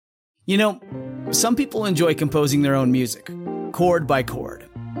You know, some people enjoy composing their own music, chord by chord,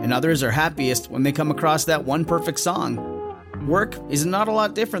 and others are happiest when they come across that one perfect song. Work is not a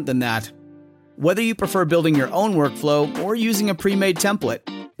lot different than that. Whether you prefer building your own workflow or using a pre-made template,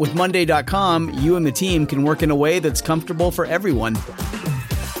 with Monday.com, you and the team can work in a way that's comfortable for everyone.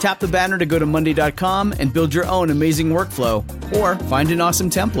 Tap the banner to go to Monday.com and build your own amazing workflow, or find an awesome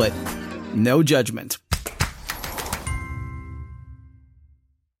template. No judgment.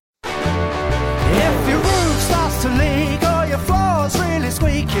 If your roof starts to leak or your floor's really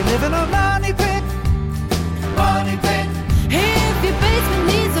squeak, you live in a money pit. Money pit. If your basement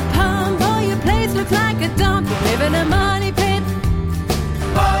needs a pump or your place looks like a dump, you live in a money pit.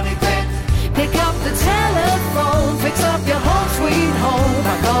 Money pit. Pick up the telephone, fix up your home sweet home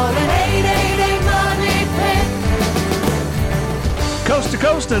by calling 888 Money Pit. Coast to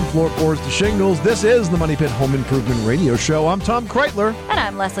coast and floorboards to shingles, this is the Money Pit Home Improvement Radio Show. I'm Tom Kreitler. And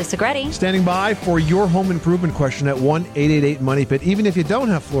I'm Leslie Segretti. Standing by for your home improvement question at 1-888-MONEY-PIT. Even if you don't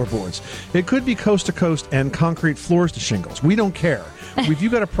have floorboards, it could be coast to coast and concrete floors to shingles. We don't care. If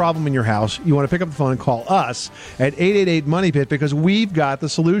you've got a problem in your house, you want to pick up the phone and call us at 888-MONEY-PIT because we've got the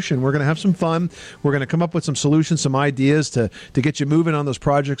solution. We're going to have some fun. We're going to come up with some solutions, some ideas to get you moving on those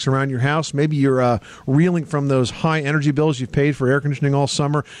projects around your house. Maybe you're reeling from those high energy bills you've paid for air conditioning all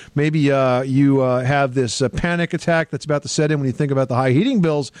summer. Maybe you have this panic attack that's about to set in when you think about the high heating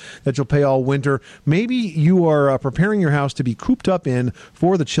bills that you'll pay all winter. Maybe you are preparing your house to be cooped up in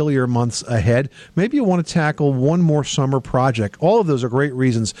for the chillier months ahead. Maybe you want to tackle one more summer project. All of those are great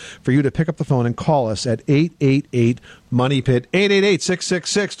reasons for you to pick up the phone and call us at 888-MONEY-PIT,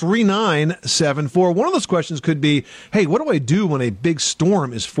 888-666-3974. One of those questions could be, hey, what do I do when a big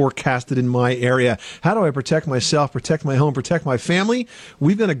storm is forecasted in my area? How do I protect myself, protect my home, protect my family?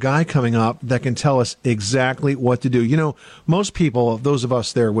 We've got a guy coming up that can tell us exactly what to do. You know, most people, those of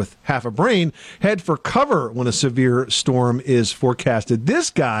us there with half a brain, head for cover when a severe storm is forecasted.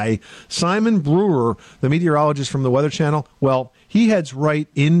 This guy, Simon Brewer, the meteorologist from the Weather Channel, well, he heads right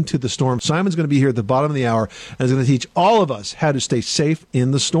into the storm. Simon's going to be here at the bottom of the hour and is going to teach all of us how to stay safe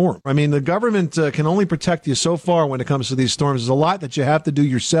in the storm. I mean, the government can only protect you so far when it comes to these storms. There's a lot that you have to do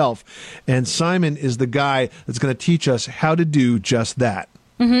yourself, and Simon is the guy that's going to teach us how to do just that.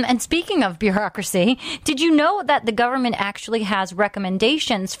 Mm-hmm. And speaking of bureaucracy, did you know that the government actually has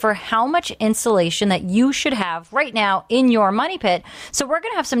recommendations for how much insulation that you should have right now in your money pit? So we're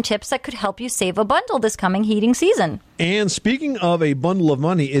going to have some tips that could help you save a bundle this coming heating season. And speaking of a bundle of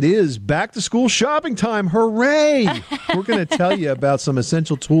money, it is back to school shopping time. Hooray! We're going to tell you about some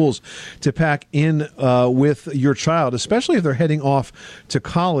essential tools to pack in with your child, especially if they're heading off to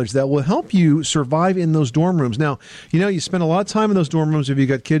college, that will help you survive in those dorm rooms. Now, you know, you spend a lot of time in those dorm rooms if you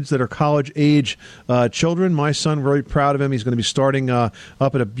got kids that are college-age children. My son, very proud of him. He's going to be starting up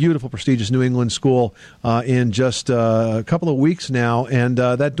at a beautiful, prestigious New England school in just a couple of weeks now. And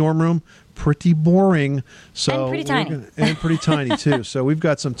that dorm room, pretty boring. So and pretty tiny. And pretty tiny, too. So we've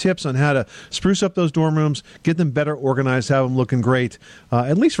got some tips on how to spruce up those dorm rooms, get them better organized, have them looking great,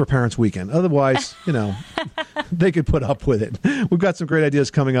 at least for Parents' Weekend. Otherwise, you know, they could put up with it. We've got some great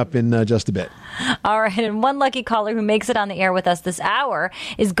ideas coming up in just a bit. All right, and one lucky caller who makes it on the air with us this hour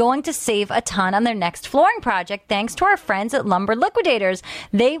is going to save a ton on their next flooring project thanks to our friends at Lumber Liquidators.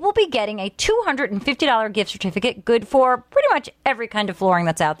 They will be getting a $250 gift certificate good for pretty much every kind of flooring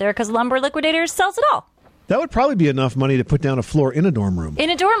that's out there because Lumber Liquidators sells it all. That would probably be enough money to put down a floor in a dorm room. In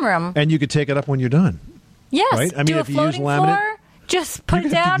a dorm room. And you could take it up when you're done. Yes. Right? I mean, do if a you use floating laminate, floor, just put it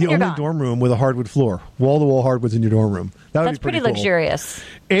down and the you're only gone. dorm room with a hardwood floor. Wall-to-wall hardwoods in your dorm room. That would That's be pretty pretty cool. luxurious.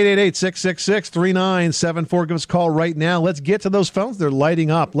 888-666-3974. Give us a call right now. Let's get to those phones. They're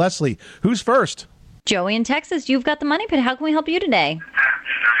lighting up. Leslie, who's first? Joey in Texas, you've got the money pit. How can we help you today?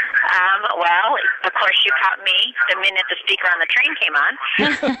 Well, of course, you caught me the minute the speaker on the train came on.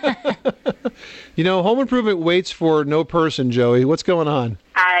 You know, home improvement waits for no person, Joey. What's going on?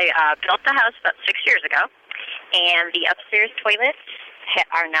 I built the house about 6 years ago, and the upstairs toilets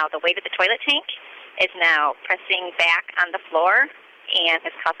are now, the weight of the toilet tank is now pressing back on the floor and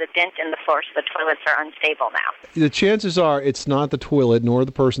has caused a dent in the floor, so the toilets are unstable now. The chances are it's not the toilet nor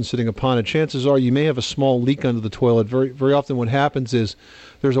the person sitting upon it. Chances are you may have a small leak under the toilet. Very, very often what happens is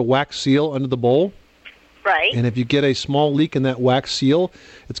there's a wax seal under the bowl. Right. And if you get a small leak in that wax seal,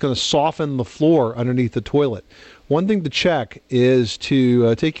 it's going to soften the floor underneath the toilet. One thing to check is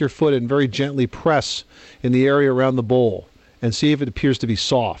to take your foot and very gently press in the area around the bowl and see if it appears to be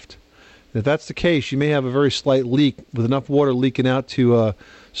soft. If that's the case, you may have a very slight leak with enough water leaking out to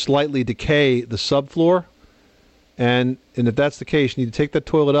slightly decay the subfloor. And if that's the case, you need to take that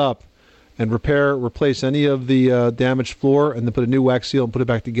toilet up and replace any of the damaged floor, and then put a new wax seal and put it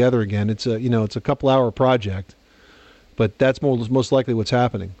back together again. It's a couple-hour project, but that's most likely what's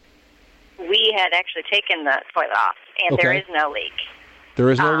happening. We had actually taken the toilet off, and there is no leak. There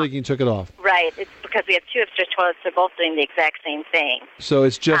is no leak. You took it off. Right. It's because we have two upstairs toilets. They're both doing the exact same thing. So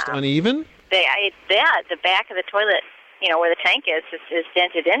it's just uneven? The back of the toilet, where the tank is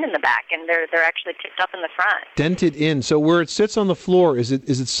dented in the back, and they're actually tipped up in the front. Dented in. So where it sits on the floor, is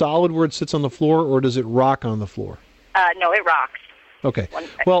it solid where it sits on the floor, or does it rock on the floor? No, it rocks. Okay.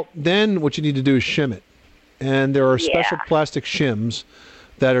 Well, then what you need to do is shim it. And there are special plastic shims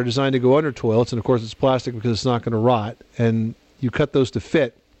that are designed to go under toilets, and of course it's plastic because it's not going to rot, and you cut those to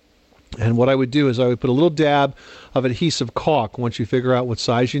fit. And what I would do is I would put a little dab of adhesive caulk once you figure out what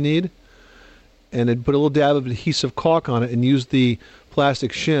size you need, and I'd put a little dab of adhesive caulk on it and use the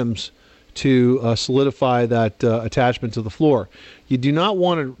plastic shims to solidify that attachment to the floor. You do not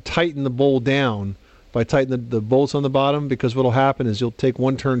want to tighten the bowl down by tightening the bolts on the bottom, because what will happen is you'll take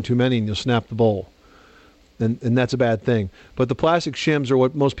one turn too many and you'll snap the bowl. And that's a bad thing. But the plastic shims are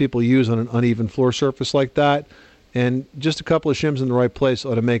what most people use on an uneven floor surface like that, and just a couple of shims in the right place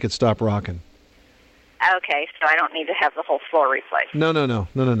ought to make it stop rocking. Okay, so I don't need to have the whole floor replaced. No.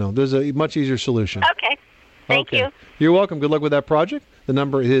 There's a much easier solution. Okay. Thank you. You're welcome. Good luck with that project. The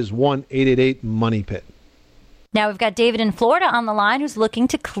number is 1-888-MONEY-PIT. Now we've got David in Florida on the line who's looking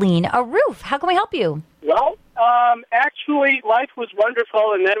to clean a roof. How can we help you? Well, actually, life was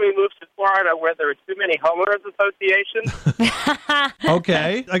wonderful, and then we moved to Florida where there are too many homeowners associations.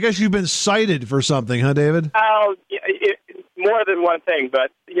 Okay. I guess you've been cited for something, huh, David? More than one thing,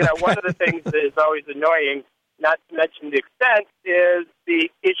 but, one of the things that is always annoying, not to mention the extent, is the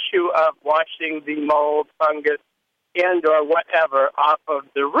issue of washing the mold, fungus, and or whatever off of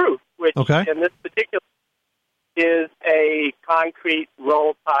the roof, which in this particular is a concrete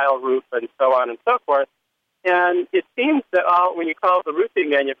roll tile roof and so on and so forth. And it seems that when you call the roofing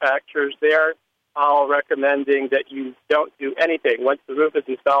manufacturers, they're all recommending that you don't do anything. Once the roof is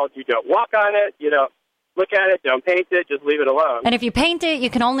installed, you don't walk on it, you don't look at it, don't paint it, just leave it alone. And if you paint it, you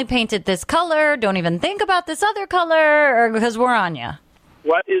can only paint it this color. Don't even think about this other color, because we're on you.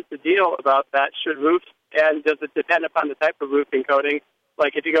 What is the deal about that? Should roofs, and does it depend upon the type of roofing coating?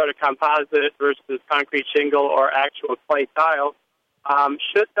 Like if you go to composite versus concrete shingle or actual clay tile,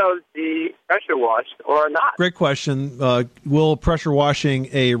 should those be pressure washed or not? Great question. Will pressure washing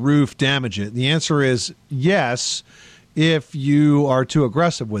a roof damage it? The answer is yes, if you are too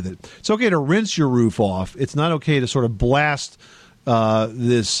aggressive with it. It's okay to rinse your roof off. It's not okay to sort of blast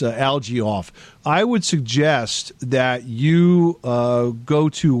this algae off. I would suggest that you go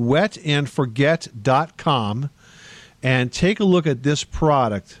to wetandforget.com and take a look at this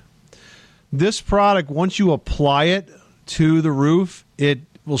product. This product, once you apply it to the roof, it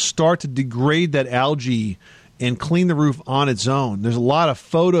will start to degrade that algae and clean the roof on its own. There's a lot of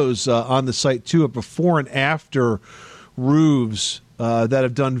photos on the site, too, of before and after roofs that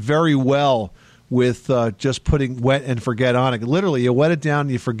have done very well with just putting wet and forget on it. Literally, you wet it down,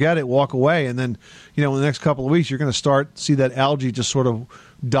 you forget it, walk away, and then, in the next couple of weeks, you're going to see that algae just sort of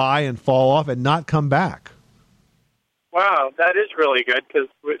die and fall off and not come back. Wow, that is really good because,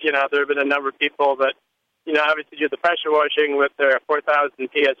 there have been a number of people that, obviously do the pressure washing with their 4,000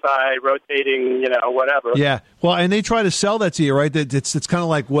 PSI rotating, whatever. Yeah, well, and they try to sell that to you, right? That it's kind of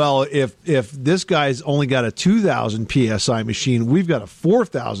like, well, if this guy's only got a 2,000 PSI machine, we've got a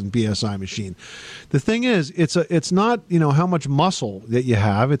 4,000 PSI machine. The thing is, it's not, how much muscle that you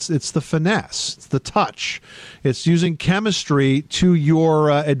have. It's the finesse. It's the touch. It's using chemistry to your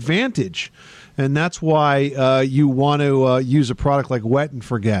advantage. And that's why you want to use a product like Wet and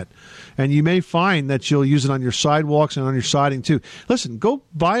Forget. And you may find that you'll use it on your sidewalks and on your siding, too. Listen, go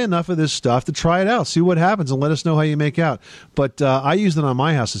buy enough of this stuff to try it out. See what happens and let us know how you make out. But I used it on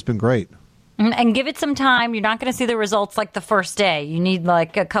my house. It's been great. And give it some time. You're not going to see the results like the first day. You need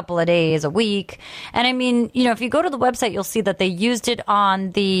like a couple of days, a week. And I mean, if you go to the website, you'll see that they used it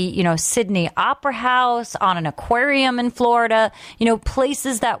on the, Sydney Opera House, on an aquarium in Florida,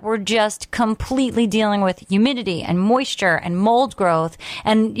 places that were just completely dealing with humidity and moisture and mold growth.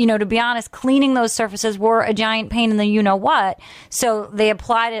 And, to be honest, cleaning those surfaces were a giant pain in the you-know-what. So they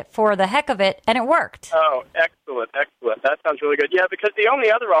applied it for the heck of it, and it worked. Oh, excellent. That sounds really good. Yeah, because the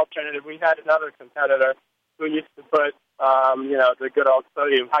only other alternative, we had another competitor who used to put, the good old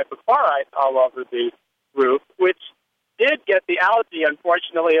sodium hypochlorite all over the roof, which did get the algae,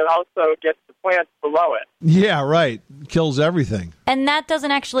 unfortunately, and also gets the plants below it. Yeah, right. Kills everything. And that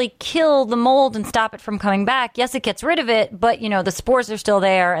doesn't actually kill the mold and stop it from coming back. Yes, it gets rid of it, but, the spores are still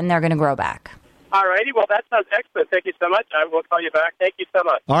there, and they're going to grow back. All righty. Well, that sounds excellent. Thank you so much. I will call you back. Thank you so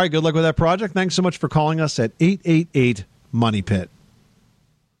much. All right, good luck with that project. Thanks so much for calling us at 888-MONEY-PIT.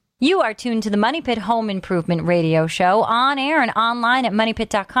 You are tuned to the Money Pit Home Improvement Radio Show on air and online at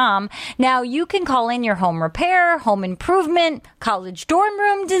moneypit.com. Now, you can call in your home repair, home improvement, college dorm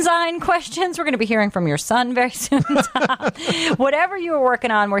room design questions. We're going to be hearing from your son very soon. Whatever you are working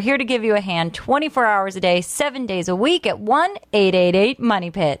on, we're here to give you a hand 24 hours a day, 7 days a week at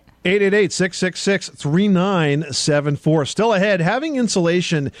 1-888-MONEY-PIT. 888-666-3974. Still ahead, having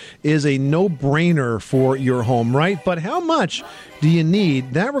insulation is a no-brainer for your home, right? But how much do you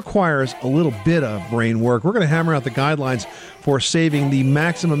need? That requires a little bit of brain work. We're going to hammer out the guidelines for saving the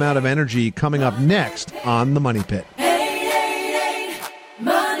maximum amount of energy coming up next on The Money Pit. 888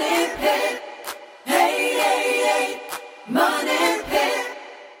 Money Pit. 888 Money Pit.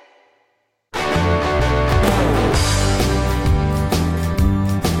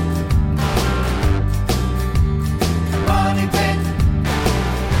 Money Pit.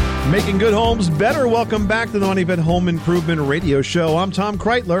 Making good homes better. Welcome back to the Money Pit Home Improvement Radio Show. I'm Tom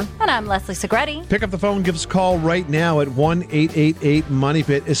Kreitler. And I'm Leslie Segretti. Pick up the phone, give us a call right now at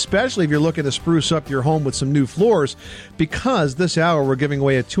 1-888-MONEY-PIT, especially if you're looking to spruce up your home with some new floors, because this hour we're giving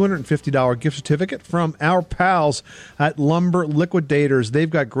away a $250 gift certificate from our pals at Lumber Liquidators. They've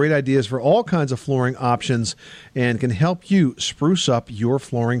got great ideas for all kinds of flooring options and can help you spruce up your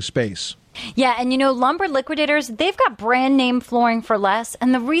flooring space. Yeah, and Lumber Liquidators, they've got brand name flooring for less.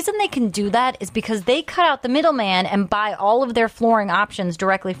 And the reason they can do that is because they cut out the middleman and buy all of their flooring options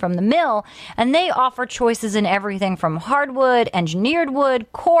directly from the mill. And they offer choices in everything from hardwood, engineered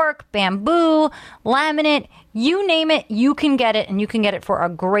wood, cork, bamboo, laminate. You name it, you can get it, and you can get it for a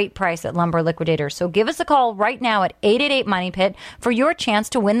great price at Lumber Liquidators. So give us a call right now at 888-MONEY-PIT for your chance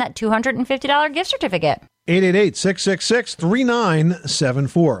to win that $250 gift certificate.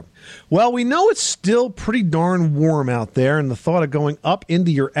 888-666-3974. Well, we know it's still pretty darn warm out there, and the thought of going up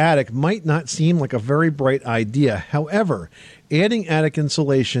into your attic might not seem like a very bright idea. However, adding attic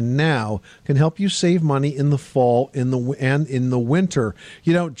insulation now can help you save money in the fall and in the winter.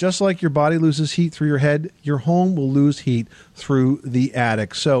 Just like your body loses heat through your head, your home will lose heat through the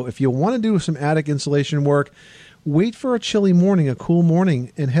attic. So if you want to do some attic insulation work, wait for a chilly morning, a cool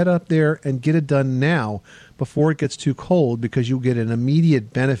morning, and head up there and get it done now before it gets too cold, because you'll get an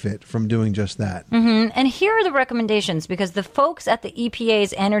immediate benefit from doing just that. Mm-hmm. And here are the recommendations, because the folks at the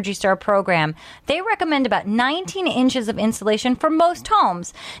EPA's Energy Star program, they recommend about 19 inches of insulation for most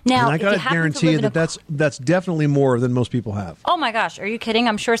homes. Now, and I got to guarantee you that's definitely more than most people have. Oh my gosh, are you kidding?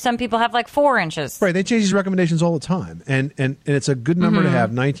 I'm sure some people have like 4 inches. Right, they change these recommendations all the time, and it's a good number to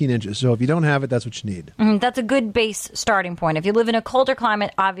have, 19 inches. So if you don't have it, that's what you need. Mm-hmm. That's a good base starting point. If you live in a colder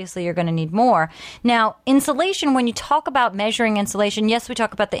climate, obviously you're going to need more. Now, insulation, when you talk about measuring insulation, yes, we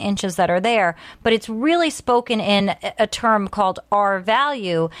talk about the inches that are there, but it's really spoken in a term called R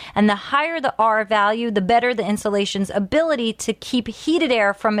value. And the higher the R value, the better the insulation's ability to keep heated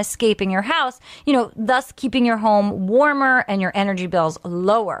air from escaping your house, thus keeping your home warmer and your energy bills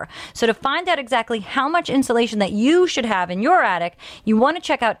lower. So to find out exactly how much insulation that you should have in your attic, you want to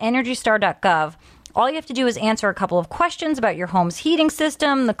check out EnergyStar.gov. All you have to do is answer a couple of questions about your home's heating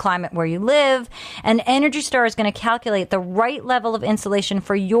system, the climate where you live, and Energy Star is going to calculate the right level of insulation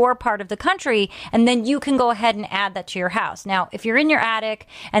for your part of the country, and then you can go ahead and add that to your house. Now, if you're in your attic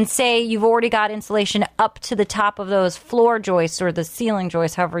and say you've already got insulation up to the top of those floor joists or the ceiling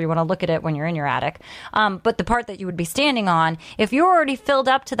joists, however you want to look at it when you're in your attic, but the part that you would be standing on, if you're already filled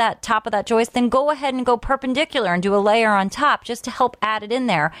up to that top of that joist, then go ahead and go perpendicular and do a layer on top just to help add it in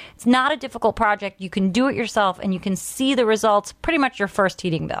there. It's not a difficult project. You can do it yourself, and you can see the results pretty much your first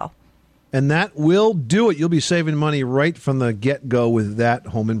heating bill. And that will do it. You'll be saving money right from the get-go with that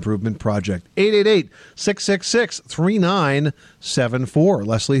home improvement project. 888-666-3974.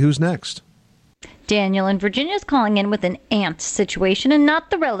 Leslie, who's next? Daniel in Virginia is calling in with an ant situation, and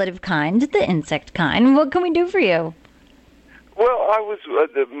not the relative kind, the insect kind. What can we do for you? Well, I was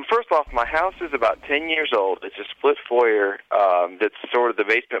first off, my house is about 10 years old. It's a split foyer that's sort of the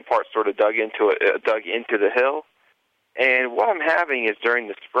basement part sort of dug into the hill. And what I'm having is during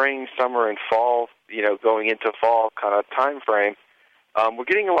the spring, summer, and fall, going into fall kind of time frame, we're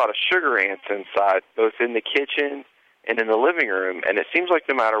getting a lot of sugar ants inside, both in the kitchen and in the living room. And it seems like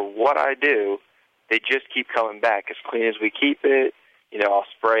no matter what I do, they just keep coming back. As clean as we keep it, I'll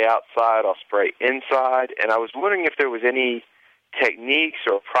spray outside, I'll spray inside. And I was wondering if there was any techniques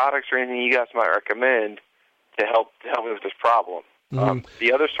or products or anything you guys might recommend to help me with this problem.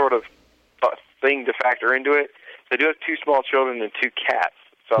 The other sort of thing to factor into it, I do have 2 small children and 2 cats,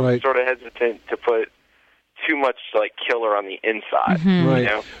 so I'm sort of hesitant to put too much killer on the inside. Right.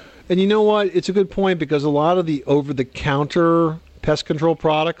 And you know what? It's a good point because a lot of the over-the-counter pest control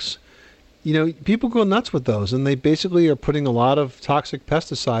products, people go nuts with those, and they basically are putting a lot of toxic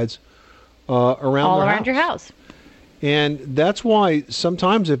pesticides around your house. And that's why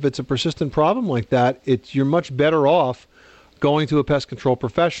sometimes if it's a persistent problem like that, you're much better off going to a pest control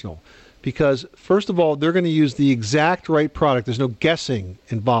professional. Because, first of all, they're going to use the exact right product. There's no guessing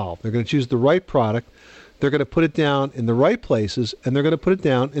involved. They're going to choose the right product. They're going to put it down in the right places, and they're going to put it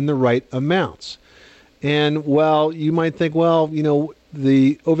down in the right amounts. And, well, you might think,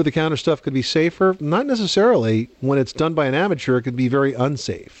 the over-the-counter stuff could be safer. Not necessarily. When it's done by an amateur, it could be very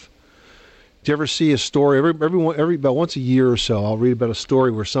unsafe. Do you ever see a story? Every about once a year or so, I'll read about a story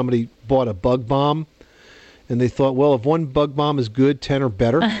where somebody bought a bug bomb, and they thought, well, if one bug bomb is good, 10 are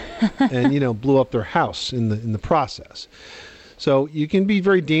better, and blew up their house in the process. So you can be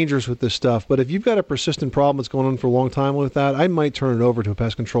very dangerous with this stuff. But if you've got a persistent problem that's going on for a long time with that, I might turn it over to a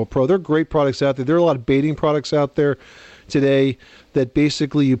pest control pro. There are great products out there. There are a lot of baiting products out there today that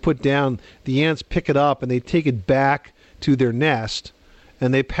basically you put down, the ants pick it up, and they take it back to their nest,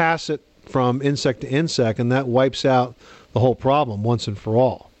 and they pass it from insect to insect, and that wipes out the whole problem once and for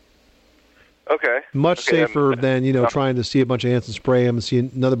all. Okay. Much safer than, trying to see a bunch of ants and spray them and see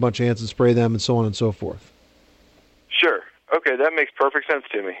another bunch of ants and spray them and so on and so forth. Sure. Okay, that makes perfect sense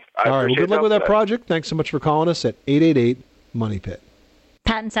to me. All right, well, good luck with that project. Thanks so much for calling us at 888-MONEY-PIT.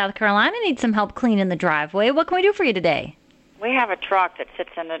 Pat in South Carolina needs some help cleaning the driveway. What can we do for you today? We have a truck that sits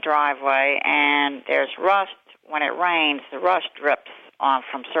in the driveway, and there's rust. When it rains, the rust drips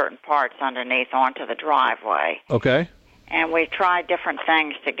from certain parts underneath onto the driveway. Okay. And we've tried different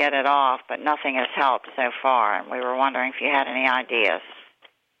things to get it off, but nothing has helped so far, and we were wondering if you had any ideas.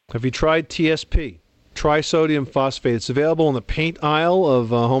 Have you tried TSP, trisodium phosphate? It's available in the paint aisle of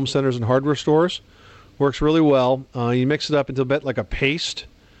home centers and hardware stores. Works really well. You mix it up into a bit like a paste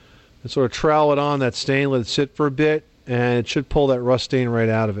and sort of trowel it on that stain, let it sit for a bit, and it should pull that rust stain right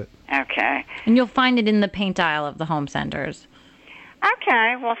out of it. Okay. And you'll find it in the paint aisle of the home centers.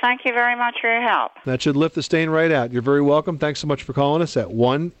 Okay. Well, thank you very much for your help. That should lift the stain right out. You're very welcome. Thanks so much for calling us at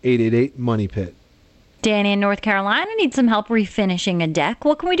 1-888-MONEY-PIT. Danny in North Carolina needs some help refinishing a deck.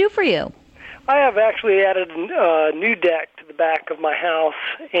 What can we do for you? I have actually added a new deck to the back of my house,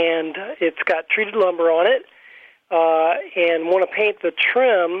 and it's got treated lumber on it, and want to paint the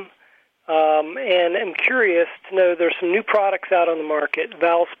trim, and I'm curious to know there's some new products out on the market,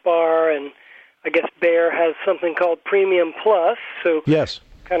 Valspar, and I guess Behr has something called Premium Plus, so yes,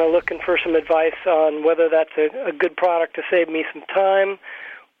 kind of looking for some advice on whether that's a good product to save me some time,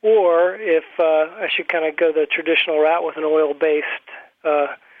 or if I should kind of go the traditional route with an oil-based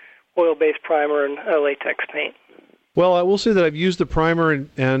primer and latex paint. Well, I will say that I've used the primer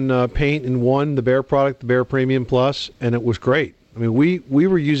and paint in the Behr product, the Behr Premium Plus, and it was great. I mean, we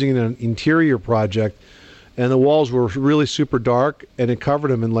were using an interior project, and the walls were really super dark, and it covered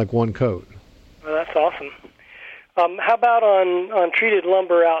them in like one coat. Well, that's awesome. How about on treated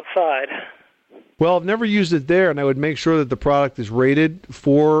lumber outside? Well, I've never used it there, and I would make sure that the product is rated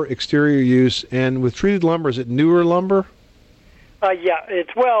for exterior use. And with treated lumber, is it newer lumber? Yeah, it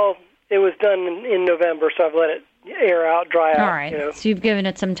was done in November, so I've let it air out, dry out. All right, so you've given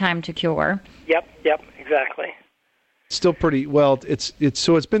it some time to cure. Yep, exactly. It's still pretty well. It's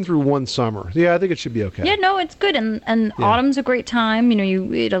been through one summer. Yeah, I think it should be okay. Yeah, no, it's good, and autumn's a great time.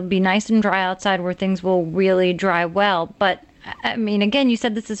 It'll be nice and dry outside where things will really dry well. But I mean, again, you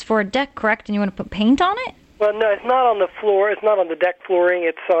said this is for a deck, correct? And you want to put paint on it? Well, no, it's not on the floor. It's not on the deck flooring.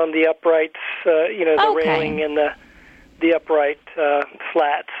 It's on the uprights. The railing and the upright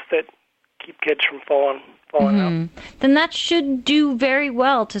slats that keep kids from falling out. Then that should do very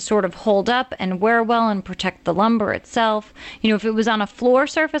well to sort of hold up and wear well and protect the lumber itself. If it was on a floor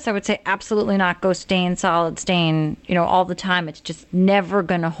surface, I would say absolutely not go solid stain, all the time. It's just never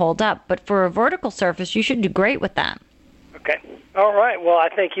going to hold up. But for a vertical surface, you should do great with that. Okay. All right. Well, I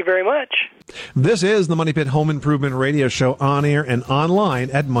thank you very much. This is the Money Pit Home Improvement Radio Show, on air and online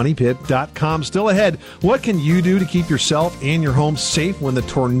at MoneyPit.com. Still ahead, what can you do to keep yourself and your home safe when the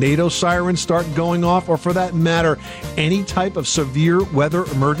tornado sirens start going off, or for that matter, any type of severe weather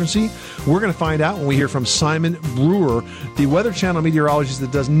emergency? We're going to find out when we hear from Simon Brewer, the Weather Channel meteorologist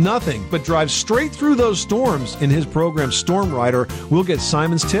that does nothing but drive straight through those storms in his program Storm Rider. We'll get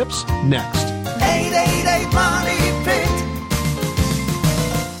Simon's tips next. 888 Money Pit.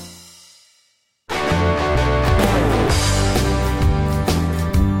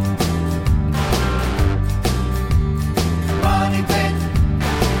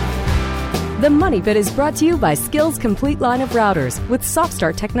 The Money Pit is brought to you by Skills Complete line of routers with Soft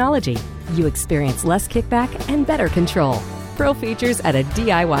Start technology. You experience less kickback and better control. Pro features at a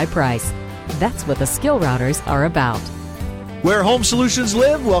DIY price. That's what the Skill Routers are about. Where home solutions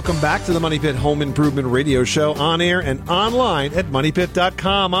live, welcome back to the Money Pit Home Improvement Radio Show, on air and online at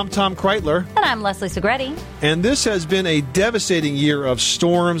MoneyPit.com. I'm Tom Kreitler. And I'm Leslie Segretti. And this has been a devastating year of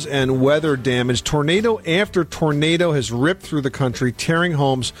storms and weather damage. Tornado after tornado has ripped through the country, tearing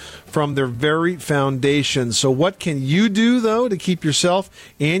homes from their very foundations. So what can you do, though, to keep yourself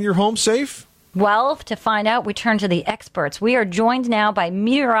and your home safe? Well, to find out, we turn to the experts. We are joined now by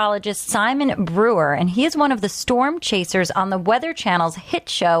meteorologist Simon Brewer, and he is one of the storm chasers on the Weather Channel's hit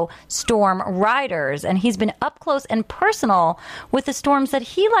show, Storm Riders. And he's been up close and personal with the storms that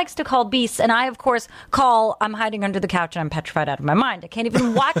he likes to call beasts. And I, of course, I'm hiding under the couch and I'm petrified out of my mind. I can't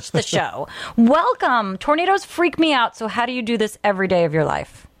even watch the show. Welcome. Tornadoes freak me out. So how do you do this every day of your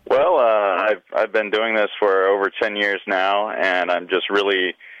life? Well, I've been doing this for over 10 years now, and I'm just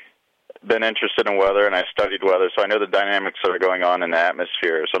really been interested in weather, and I studied weather, so I know the dynamics that are going on in the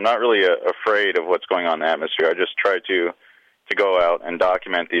atmosphere. So I'm not really afraid of what's going on in the atmosphere. I just try to go out and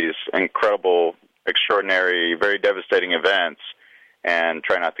document these incredible, extraordinary, very devastating events and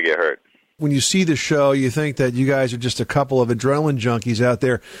try not to get hurt. When you see the show, you think that you guys are just a couple of adrenaline junkies out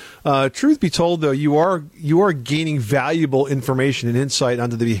there. Truth be told, though, you are gaining valuable information and insight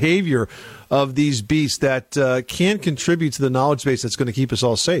onto the behavior of these beasts that can contribute to the knowledge base that's going to keep us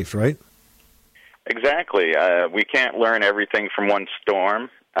all safe, right? Exactly. We can't learn everything from one storm.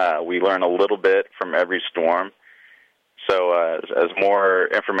 We learn a little bit from every storm. So as more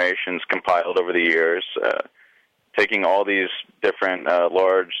information is compiled over the years, taking all these different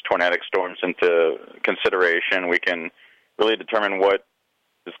large tornadic storms into consideration, we can really determine what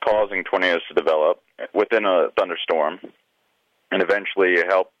is causing tornadoes to develop within a thunderstorm and eventually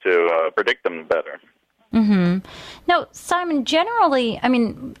help to predict them better. Mm-hmm. Now, Simon, generally, I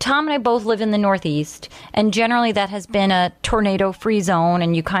mean, Tom and I both live in the Northeast, and generally that has been a tornado-free zone,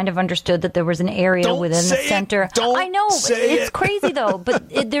 and you kind of understood that there was an area within the center. I know, it's crazy, though,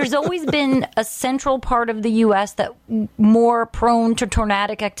 but there's always been a central part of the U.S. that more prone to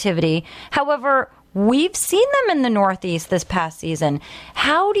tornadic activity. However, we've seen them in the Northeast this past season.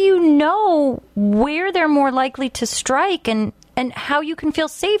 How do you know where they're more likely to strike and how you can feel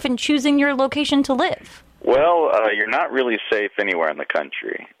safe in choosing your location to live? Well, you're not really safe anywhere in the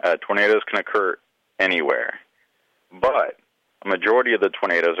country. Tornadoes can occur anywhere. But a majority of the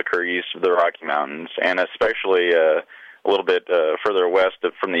tornadoes occur east of the Rocky Mountains, and especially a little bit further west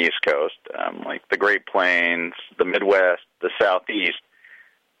from the East Coast, like the Great Plains, the Midwest, the Southeast.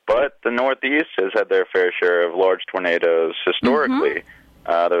 But the Northeast has had their fair share of large tornadoes historically.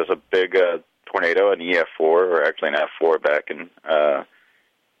 Mm-hmm. There was a big tornado, an EF4, or actually an F4 back in, I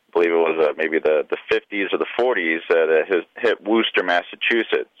believe it was maybe the 50s or the 40s, that hit Worcester,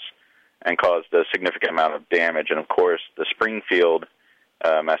 Massachusetts, and caused a significant amount of damage. And, of course, the Springfield,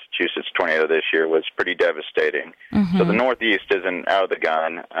 Massachusetts tornado this year was pretty devastating. Mm-hmm. So the Northeast isn't out of the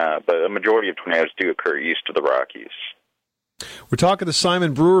gun, but a majority of tornadoes do occur east of the Rockies. We're talking to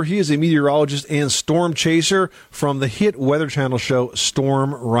Simon Brewer. He is a meteorologist and storm chaser from the hit Weather Channel show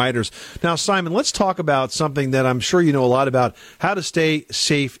Storm Riders. Now, Simon, let's talk about something that I'm sure you know a lot about, how to stay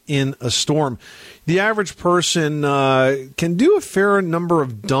safe in a storm. The average person can do a fair number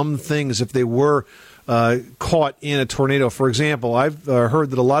of dumb things if they were caught in a tornado. For example, I've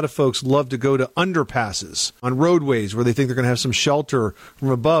heard that a lot of folks love to go to underpasses on roadways where they think they're going to have some shelter from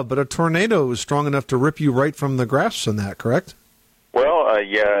above, but a tornado is strong enough to rip you right from the grasp on that, correct? Well,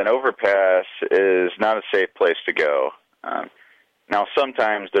 yeah, an overpass is not a safe place to go. Now,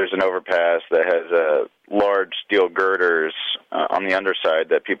 sometimes there's an overpass that has large steel girders on the underside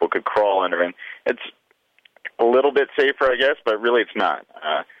that people could crawl under, and it's a little bit safer, I guess, but really it's not.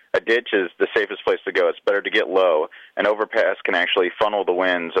 A ditch is the safest place to go. It's better to get low. An overpass can actually funnel the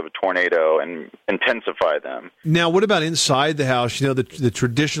winds of a tornado and intensify them. Now, what about inside the house? You know, the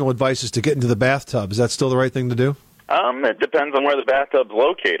traditional advice is to get into the bathtub. Is that still the right thing to do? It depends on where the bathtub's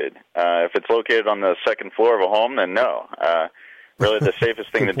located. If it's located on the second floor of a home, then no. Really, the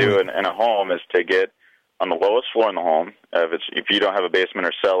safest thing to do in a home is to get on the lowest floor in the home. If you don't have a basement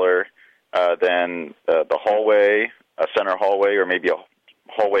or cellar, then the hallway, a center hallway, or maybe a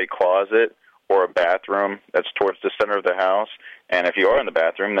hallway closet or a bathroom that's towards the center of the house. And if you are in the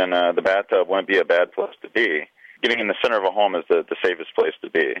bathroom, then the bathtub wouldn't be a bad place to be. Getting in the center of a home is the safest place to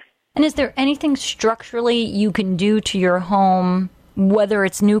be. And is there anything structurally you can do to your home, whether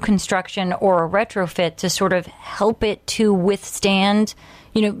it's new construction or a retrofit, to sort of help it to withstand,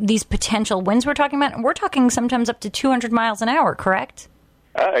 these potential winds we're talking about? And we're talking sometimes up to 200 miles an hour, correct?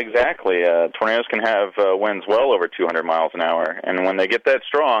 Exactly. Tornadoes can have winds well over 200 miles an hour, and when they get that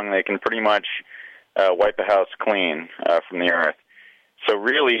strong, they can pretty much wipe a house clean from the earth. So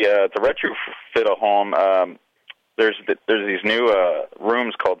really, to retrofit a home, there's these new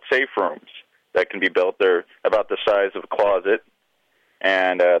rooms called safe rooms that can be built. They're about the size of a closet,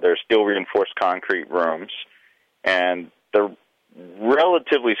 and they're steel reinforced concrete rooms, and they're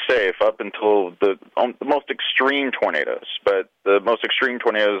relatively safe up until the most extreme tornadoes. But the most extreme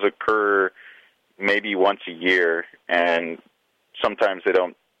tornadoes occur maybe once a year, and sometimes they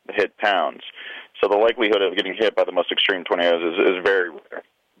don't hit towns. So the likelihood of getting hit by the most extreme tornadoes is very rare.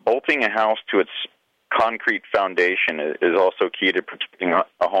 Bolting a house to its concrete foundation is also key to protecting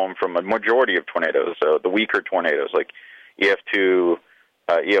a home from a majority of tornadoes, so the weaker tornadoes like EF2,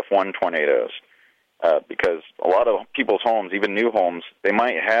 EF1 tornadoes. Because a lot of people's homes, even new homes, they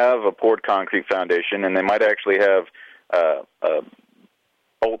might have a poured concrete foundation, and they might actually have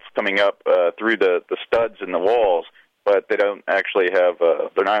bolts coming up through the studs in the walls, but they don't actually have.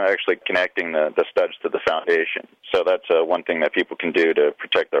 They're not actually connecting the studs to the foundation. So that's one thing that people can do to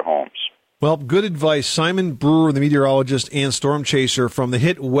protect their homes. Well, good advice. Simon Brewer, the meteorologist and storm chaser from the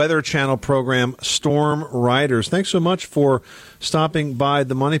hit Weather Channel program, Storm Riders. Thanks so much for stopping by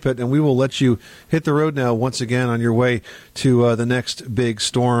the Money Pit, and we will let you hit the road now once again on your way to the next big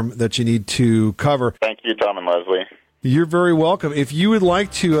storm that you need to cover. Thank you, Tom and Leslie. You're very welcome. If you would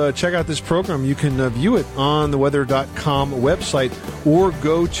like to check out this program, you can view it on the weather.com website or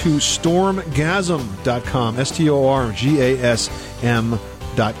go to stormgasm.com,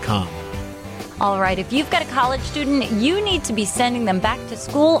 STORGASM.com. All right, if you've got a college student, you need to be sending them back to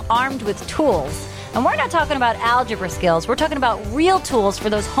school armed with tools. And we're not talking about algebra skills. We're talking about real tools for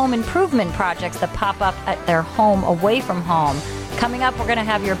those home improvement projects that pop up at their home away from home. Coming up, we're going to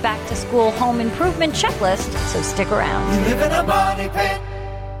have your back-to-school home improvement checklist, so stick around. You live in a money pit.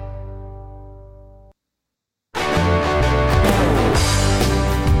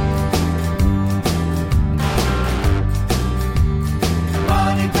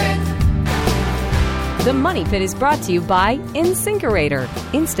 The Money Pit is brought to you by InSinkErator,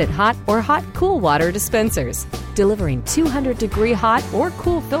 instant hot or hot cool water dispensers, delivering 200-degree hot or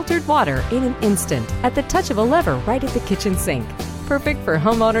cool filtered water in an instant at the touch of a lever right at the kitchen sink. Perfect for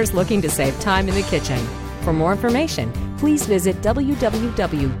homeowners looking to save time in the kitchen. For more information, please visit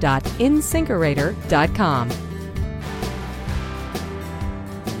www.insinkerator.com.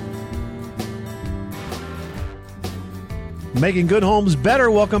 Making good homes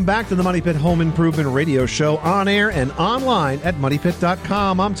better. Welcome back to the Money Pit Home Improvement Radio Show, on air and online at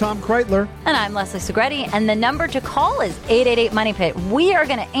moneypit.com. I'm Tom Kreitler. And I'm Leslie Segretti. And the number to call is 888-MONEY-PIT. We are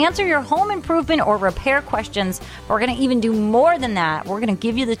going to answer your home improvement or repair questions. We're going to even do more than that. We're going to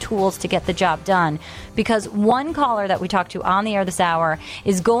give you the tools to get the job done. Because one caller that we talked to on the air this hour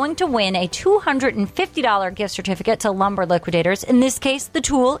is going to win a $250 gift certificate to Lumber Liquidators. In this case, the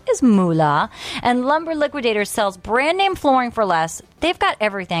tool is Moolah. And Lumber Liquidators sells brand name flooring for less. They've got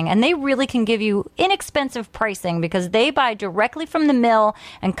everything, and they really can give you inexpensive pricing because they buy directly from the mill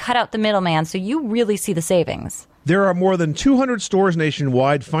and cut out the middleman, so you really see the savings. There are more than 200 stores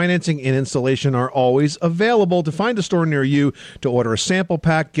nationwide. Financing and installation are always available. To find a store near you, to order a sample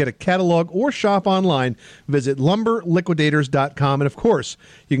pack, get a catalog, or shop online, visit lumberliquidators.com. And, of course,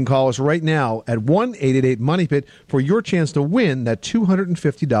 you can call us right now at 1-888-MONEY-PIT for your chance to win that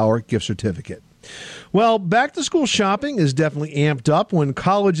 $250 gift certificate. Well, back-to-school shopping is definitely amped up when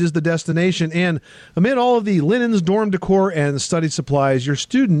college is the destination. And amid all of the linens, dorm decor, and study supplies, your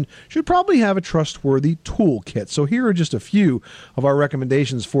student should probably have a trustworthy toolkit. So here are just a few of our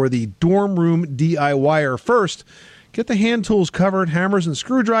recommendations for the dorm room DIYer. First, get the hand tools covered, hammers and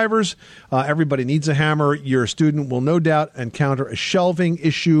screwdrivers. Everybody needs a hammer. Your student will no doubt encounter a shelving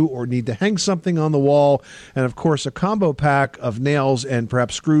issue or need to hang something on the wall. And, of course, a combo pack of nails and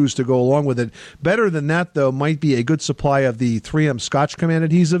perhaps screws to go along with it. Better than that, though, might be a good supply of the 3M Scotch Command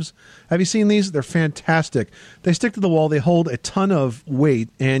adhesives. Have you seen these? They're fantastic. They stick to the wall. They hold a ton of weight,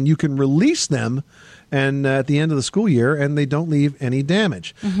 and you can release them and at the end of the school year, and they don't leave any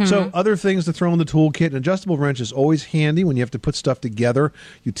damage. Mm-hmm. So other things to throw in the toolkit, an adjustable wrench is always handy when you have to put stuff together.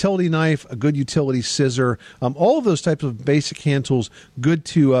 Utility knife, a good utility scissor, all of those types of basic hand tools, good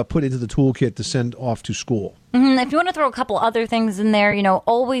to put into the toolkit to send off to school. Mm-hmm. If you want to throw a couple other things in there,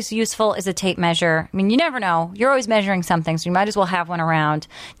 always useful is a tape measure. I mean, you never know. You're always measuring something, so you might as well have one around.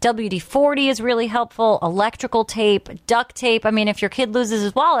 WD-40 is really helpful. Electrical tape, duct tape. I mean, if your kid loses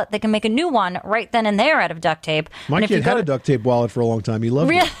his wallet, they can make a new one right then and there out of duct tape. My kid had a duct tape wallet for a long time. He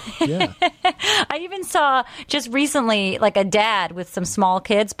loved it. Yeah. I even saw just recently, like a dad with some small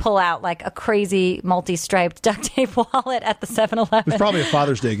kids pull out like a crazy multi-striped duct tape wallet at the 7-Eleven. It was probably a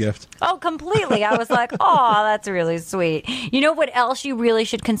Father's Day gift. Oh, completely. I was like, oh, that's really sweet. You know what else you really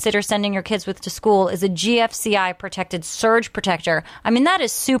should consider sending your kids with to school is a GFCI protected surge protector. I mean, that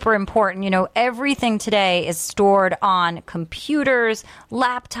is super important. You know, everything today is stored on computers,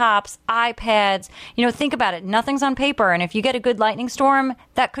 laptops, iPads. You know, think about it. Nothing's on paper. And if you get a good lightning storm,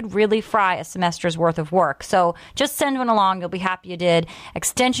 that could really fry a semester's worth of work. So just send one along. You'll be happy you did.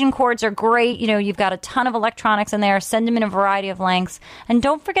 Extension cords are great. You know, you've got a ton of electronics in there. Send them in a variety of lengths. And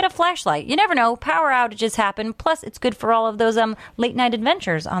don't forget a flashlight. You never know. Power outages happen. Plus, it's good for all of those late night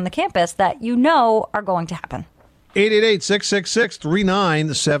adventures on the campus that you know are going to happen.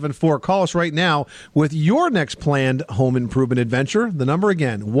 888-666-3974. Call us right now with your next planned home improvement adventure. The number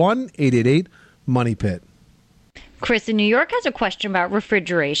again, 1-888-MONEY-PIT. Chris in New York has a question about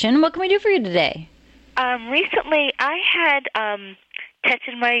refrigeration. What can we do for you today? Recently, I had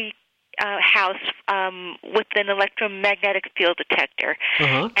tested my house with an electromagnetic field detector,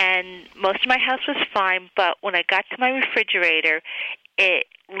 and most of my house was fine, but when I got to my refrigerator, it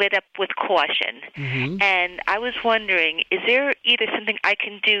lit up with caution. And I was wondering, is there either something I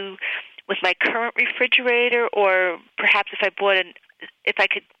can do with my current refrigerator, or perhaps if I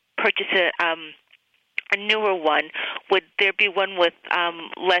could purchase a newer one, would there be one with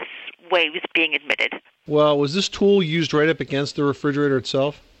less waves being emitted? Well, was this tool used right up against the refrigerator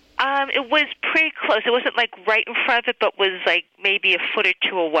itself? It was pretty close. It wasn't like right in front of it, but was like maybe a foot or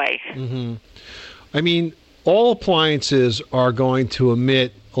two away. I mean, all appliances are going to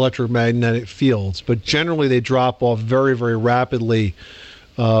emit electromagnetic fields, but generally they drop off very, very rapidly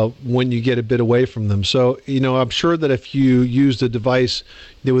when you get a bit away from them. So, you know, I'm sure that if you used a device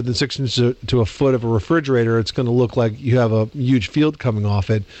within 6 inches to a foot of a refrigerator, it's going to look like you have a huge field coming off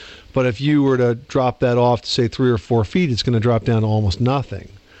it. But if you were to drop that off to, say, 3 or 4 feet, it's going to drop down to almost nothing.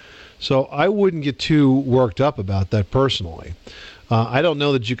 So I wouldn't get too worked up about that personally. I don't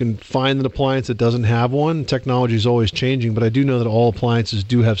know that you can find an appliance that doesn't have one. Technology is always changing, but I do know that all appliances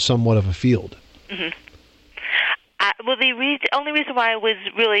do have somewhat of a field. Well, the only reason why I was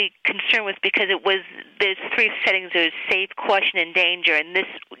really concerned was because there's 3 settings: there's safe, caution, and danger, and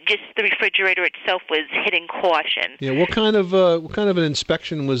just the refrigerator itself was hitting caution. Yeah, what kind of an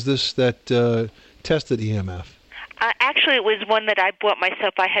inspection was this that tested EMF? Actually, it was one that I bought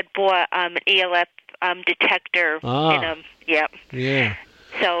myself. I had bought an ELF detector. Yeah.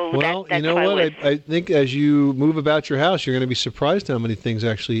 So well, that's you know what? I think as you move about your house, you're going to be surprised how many things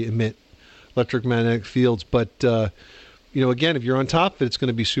actually emit electromagnetic fields. But you know, again, if you're on top of it, it's going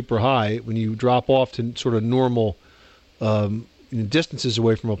to be super high. When you drop off to sort of normal distances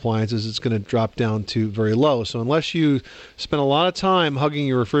away from appliances, it's going to drop down to very low. So unless you spend a lot of time hugging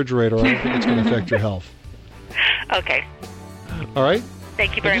your refrigerator, I don't think it's going to affect your health. Okay. All right.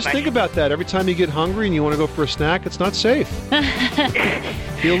 Thank you very much. Just think about that. Every time you get hungry and you want to go for a snack, it's not safe.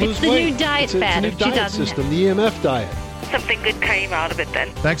 You'll lose it's the weight. new diet fad it's a new diet system, the EMF diet. Something good came out of it then.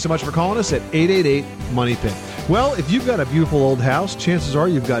 Thanks so much for calling us at 888-MONEY-PIT. Well, if you've got a beautiful old house, chances are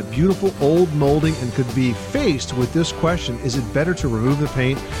you've got beautiful old molding and could be faced with this question: is it better to remove the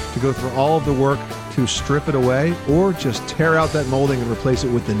paint, to go through all of the work to strip it away, or just tear out that molding and replace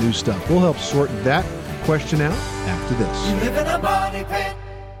it with the new stuff? We'll help sort that question out after this. You live in a money pit.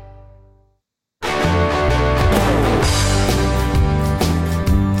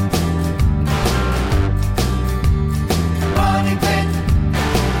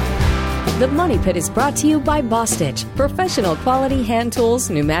 The Money Pit is brought to you by Bostitch, professional quality hand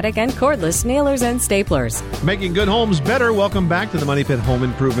tools, pneumatic and cordless nailers and staplers. Making good homes better. Welcome back to the Money Pit Home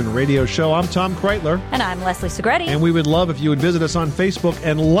Improvement Radio Show. I'm Tom Kreitler. And I'm Leslie Segretti. And we would love if you would visit us on Facebook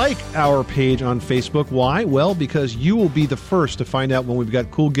and like our page on Facebook. Why? Well, because you will be the first to find out when we've got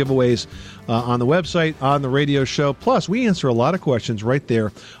cool giveaways on the website, on the radio show. Plus, we answer a lot of questions right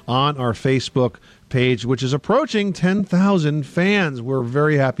there on our Facebook page, which is approaching 10,000 fans. We're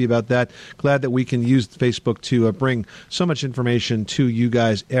very happy about that. Glad that we can use Facebook to bring so much information to you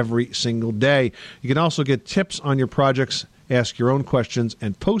guys every single day. You can also get tips on your projects, ask your own questions,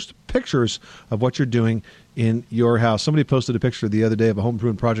 and post pictures of what you're doing in your house. Somebody posted a picture the other day of a home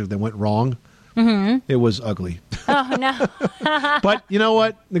improvement project that went wrong. It was ugly. Oh, no. But you know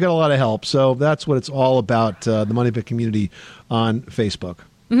what? They got a lot of help. So that's what it's all about, the Money Pit community on Facebook.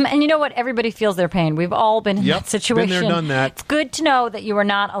 And you know what? Everybody feels their pain. We've all been in that situation. Been there, done that. It's good to know that you are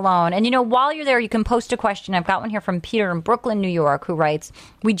not alone. And, while you're there, you can post a question. I've got one here from Peter in Brooklyn, New York, who writes,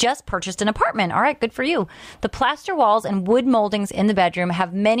 we just purchased an apartment. All right, good for you. The plaster walls and wood moldings in the bedroom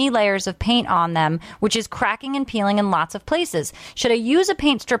have many layers of paint on them, which is cracking and peeling in lots of places. Should I use a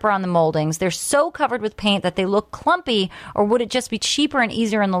paint stripper on the moldings? They're so covered with paint that they look clumpy, or would it just be cheaper and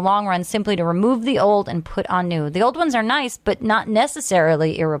easier in the long run simply to remove the old and put on new? The old ones are nice, but not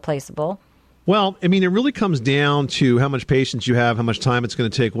necessarily irreplaceable. Well, it really comes down to how much patience you have, how much time it's going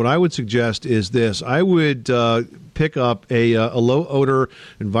to take. What I would suggest is this. I would pick up a low-odor,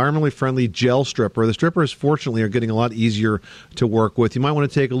 environmentally friendly gel stripper. The strippers, fortunately, are getting a lot easier to work with. You might want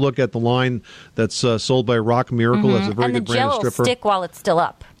to take a look at the line that's sold by Rock Miracle. That's a very good brand of stripper. And the gel will stick while it's still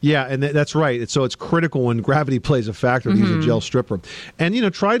up. Yeah, and that's right. So it's critical when gravity plays a factor to use a gel stripper.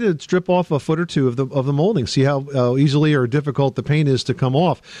 And, try to strip off a foot or two of the molding. See how easily or difficult the paint is to come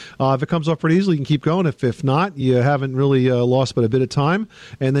off. If it comes off pretty easily, you can keep going. If not, you haven't really lost but a bit of time,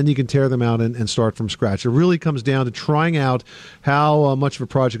 and then you can tear them out and start from scratch. It really comes down to trying out how much of a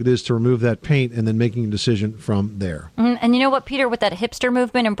project it is to remove that paint and then making a decision from there. And you know what, Peter, with that hipster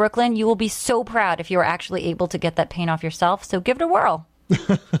movement in Brooklyn, you will be so proud if you are actually able to get that paint off yourself. So give it a whirl.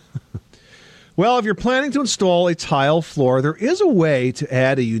 Well, if you're planning to install a tile floor, there is a way to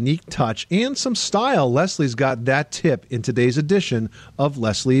add a unique touch and some style. Leslie's got that tip in today's edition of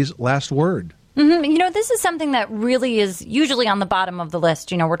Leslie's Last Word. This is something that really is usually on the bottom of the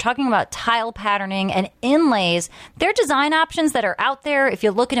list. We're talking about tile patterning and inlays. They're design options that are out there. If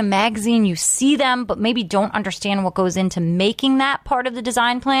you look at a magazine, you see them, but maybe don't understand what goes into making that part of the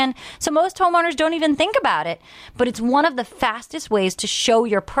design plan. So most homeowners don't even think about it. But it's one of the fastest ways to show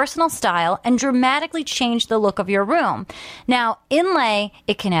your personal style and dramatically change the look of your room. Now, inlay,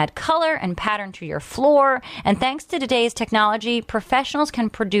 it can add color and pattern to your floor. And thanks to today's technology, professionals can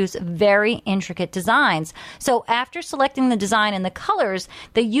produce very intricate designs. So after selecting the design and the colors,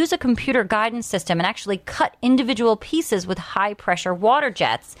 they use a computer guidance system and actually cut individual pieces with high pressure water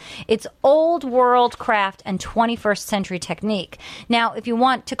jets. It's old world craft and 21st century technique. Now, if you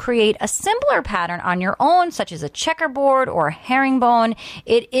want to create a simpler pattern on your own, such as a checkerboard or a herringbone,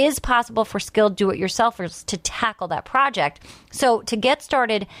 it is possible for skilled do-it-yourselfers to tackle that project. So to get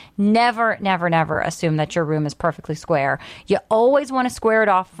started, never assume that your room is perfectly square. You always want to square it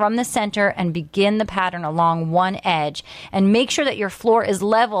off from the center and begin the pattern along one edge. And make sure that your floor is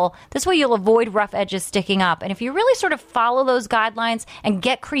level. This way you'll avoid rough edges sticking up. And if you really sort of follow those guidelines and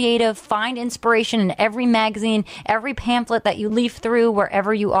get creative, find inspiration in every magazine, every pamphlet that you leaf through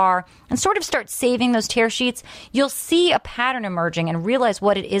wherever you are, and sort of start saving those tear sheets, you'll see a pattern emerging and realize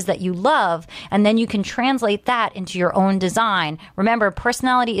what it is that you love. And then you can translate that into your own design. Remember,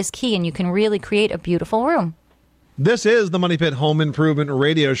 personality is key, and you can really create a beautiful room. This is the Money Pit Home Improvement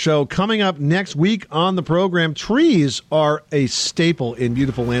Radio Show. Coming up next week on the program, trees are a staple in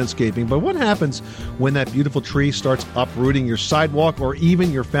beautiful landscaping. But what happens when that beautiful tree starts uprooting your sidewalk or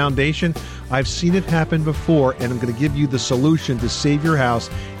even your foundation? I've seen it happen before, and I'm going to give you the solution to save your house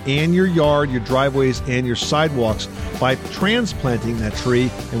and your yard, your driveways, and your sidewalks by transplanting that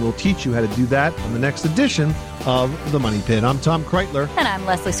tree. And we'll teach you how to do that on the next edition of The Money Pit. I'm Tom Kreitler. And I'm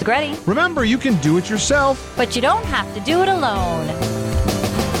Leslie Segretti. Remember, you can do it yourself, but you don't have to do it alone.